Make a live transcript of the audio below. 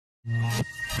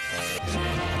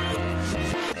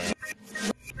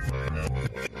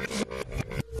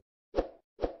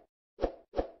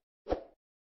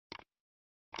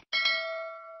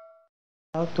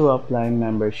How to apply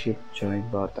membership join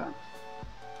button.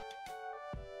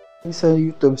 Sa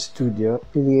YouTube Studio,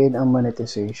 piliin ang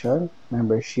monetization,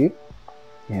 membership.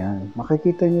 Ayan.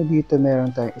 Makikita nyo dito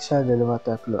meron tayong 1,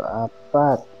 2, 3,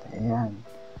 4. Ayan.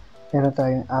 Meron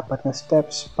tayong 4 na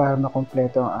steps para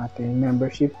makumpleto ang ating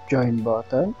membership join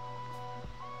button.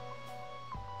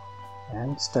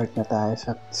 Ayan. Start na tayo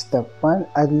sa step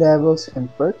 1, add levels and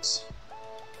perks.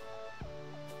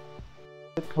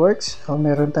 It works. So,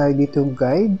 meron tayo dito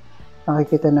guide.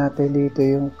 Makikita natin dito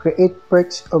yung create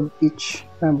perks of each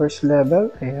member's level.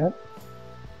 Ayan.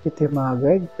 Ito yung mga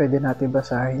guide. Pwede natin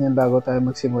basahin yan bago tayo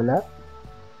magsimula.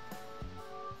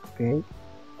 Okay.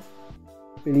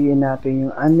 Piliin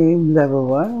natin yung unnamed level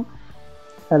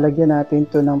 1. Lalagyan natin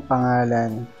ito ng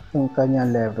pangalan, yung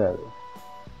kanyang level.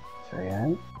 So,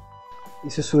 ayan.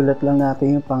 Isusulat lang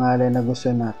natin yung pangalan na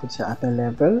gusto natin sa ating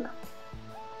level.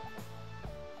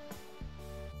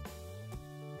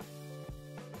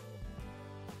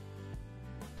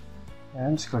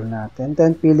 Ayan, scroll natin.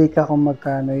 Then, pili ka kung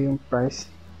magkano yung price.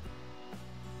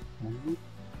 Ayan.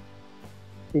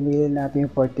 Pinili natin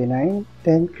yung 49.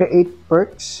 Then, create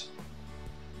perks.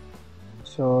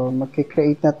 So,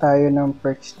 magkikreate na tayo ng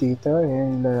perks dito.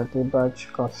 Ayan, loyalty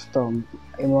badge, custom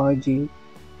emoji.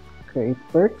 Create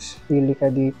perks. Pili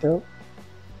ka dito.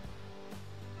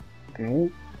 Okay.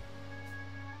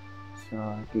 So,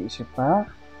 iisip pa.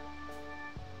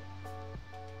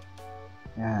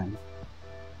 Ayan.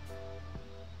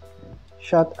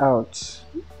 Shoutouts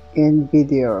in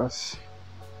videos.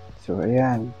 So,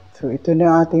 ayan. So, ito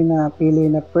na ating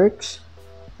napili na perks.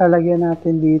 Lalagyan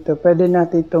natin dito. Pwede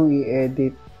natin itong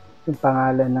i-edit yung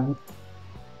pangalan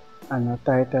ng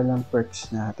title ng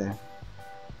perks natin.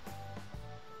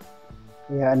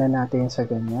 Hayaan na natin sa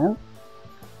ganyan.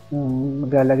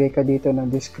 Maglalagay ka dito ng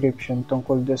description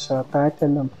tungkol doon sa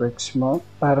title ng perks mo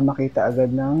para makita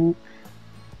agad ng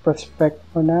prospect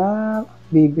mo na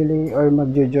bibili or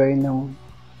magjo-join ng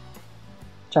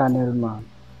channel mo.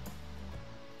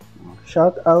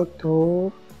 Shout out to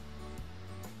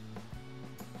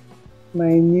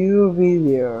my new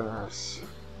videos.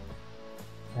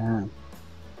 Yan.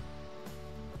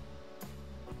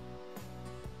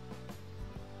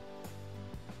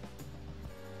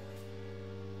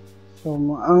 So,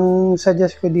 ang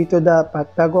suggest ko dito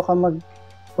dapat, bago ka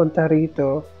magpunta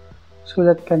rito,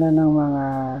 sulat ka na ng mga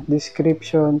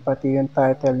description, pati yung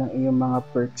title ng iyong mga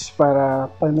perks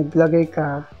para pag naglagay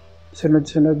ka,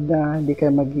 sunod-sunod na hindi ka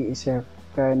mag-iisip.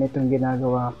 Kaya nitong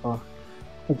ginagawa ko,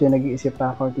 medyo nag-iisip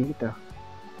ako dito.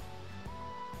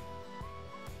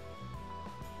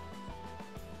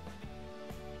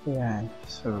 Ayan.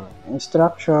 So,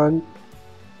 instruction,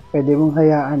 pwede mong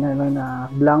hayaan na lang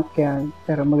na blank yan,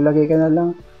 pero maglagay ka na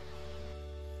lang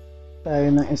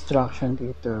tayo ng instruction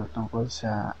dito tungkol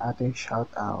sa ating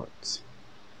shoutouts.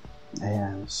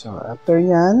 Ayan. So, after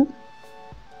yan,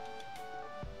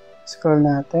 scroll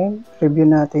natin. Review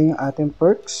natin yung ating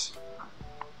perks.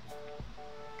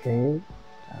 Okay.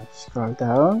 Scroll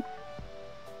down.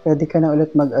 Pwede ka na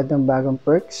ulit mag-add ng bagong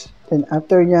perks. Then,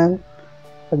 after yan,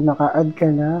 pag naka-add ka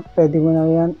na, pwede mo na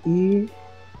yan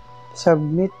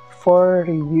i-submit for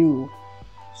review.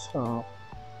 So,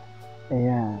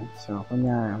 ayan. So,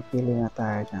 kunyari, pili na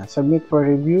tayo na. Submit for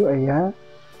review. Ayan.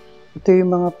 Ito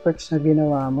yung mga perks na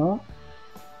ginawa mo.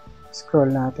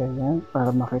 Scroll natin yan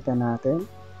para makita natin.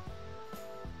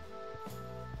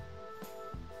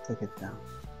 Sakit lang.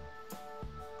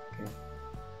 Okay.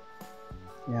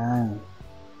 Yan.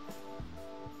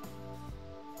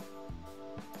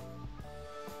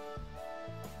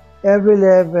 Every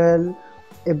level,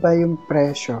 iba yung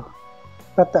presyo.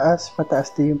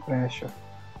 Pataas din yung presyo.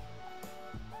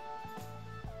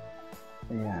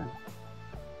 Ayan.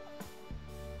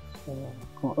 So,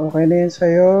 kung okay na yun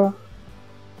sa'yo,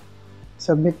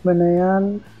 submit mo na yan.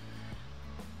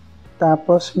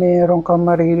 Tapos, mayroon kang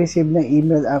marireceive na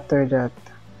email after that.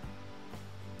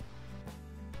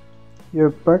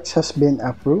 Your perks has been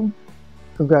approved.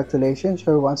 Congratulations,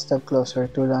 you're one step closer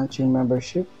to launching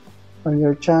membership on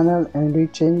your channel and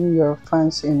reaching your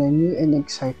fans in a new and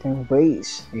exciting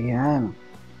ways. Ayan.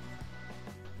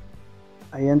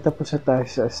 Ayan, tapos na tayo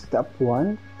sa step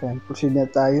 1. Then, proceed na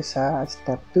tayo sa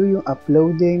step 2, yung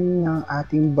uploading ng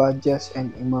ating badges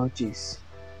and emojis.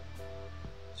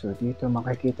 So, dito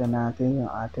makikita natin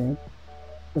yung ating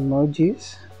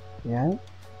emojis. Ayan.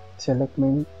 Select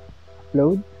mo yung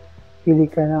upload. Pili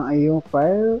ka ng iyong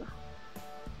file.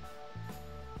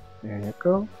 There you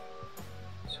go.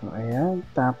 So, ayan.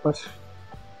 Tapos,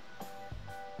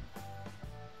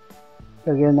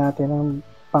 lagyan natin ng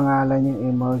pangalan yung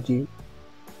emoji.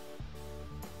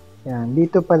 Yan.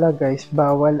 Dito pala guys,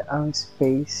 bawal ang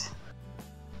space.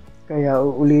 Kaya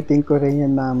uulitin ko rin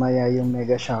yan mamaya yung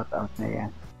mega shoutout na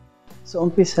yan. So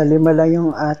umpisa, 5 lang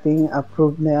yung ating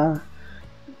approved na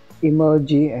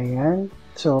emoji. Ayan.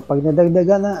 So pag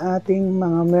nadagdagan ng ating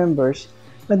mga members,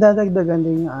 nadadagdagan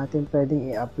din yung ating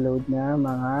pwedeng i-upload na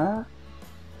mga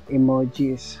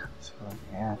emojis. So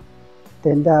ayan.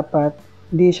 Then dapat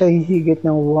hindi siya hihigit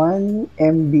ng 1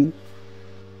 MB.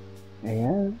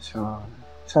 Ayan. So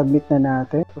submit na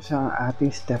natin. Tapos ang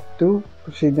ating step 2.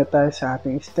 Proceed na tayo sa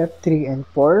ating step 3 and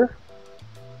 4.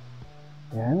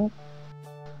 Ayan.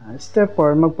 Step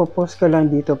 4, magpo-post ka lang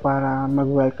dito para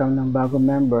mag-welcome ng bagong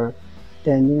member.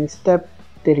 Then yung step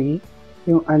 3,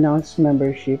 yung announce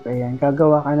membership. Ayan.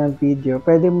 Gagawa ka ng video.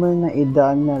 Pwede mo na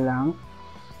i-done na lang.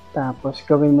 Tapos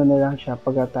gawin mo na lang siya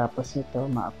pagkatapos nito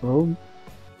ma-approve.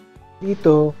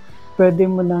 Dito, pwede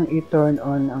mo nang i-turn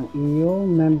on ang iyong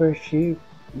membership.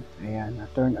 Ayan,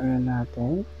 na-turn on na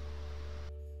natin.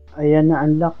 Ayan,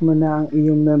 na-unlock mo na ang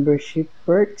iyong membership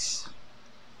perks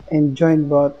and join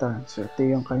button. So, ito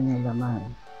yung kanyang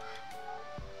laman.